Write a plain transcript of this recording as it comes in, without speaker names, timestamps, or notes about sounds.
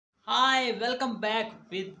Hi, welcome back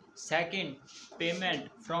with second payment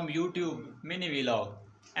from YouTube mini vlog,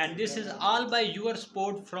 and this is all by your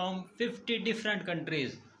support from 50 different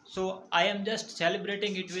countries. So I am just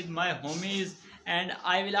celebrating it with my homies, and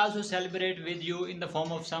I will also celebrate with you in the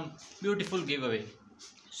form of some beautiful giveaway.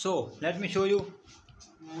 So let me show you.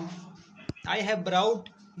 I have brought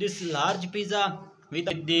this large pizza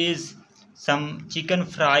with these some chicken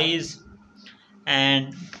fries,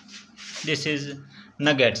 and this is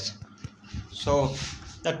nuggets. So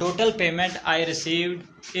the total payment I received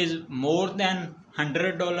is more than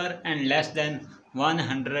 $100 and less than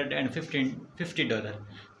 $150.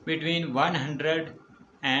 Between 100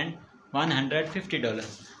 and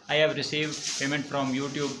 $150 I have received payment from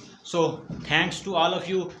YouTube. So thanks to all of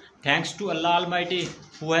you, thanks to Allah Almighty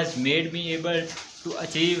who has made me able to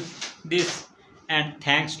achieve this, and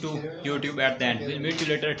thanks to YouTube at the end. We'll meet you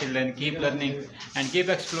later. Till then, keep learning and keep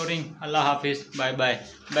exploring. Allah Hafiz. Bye bye.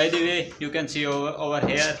 By the way, you can see over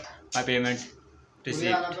here my payment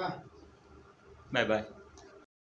receipt. Bye bye.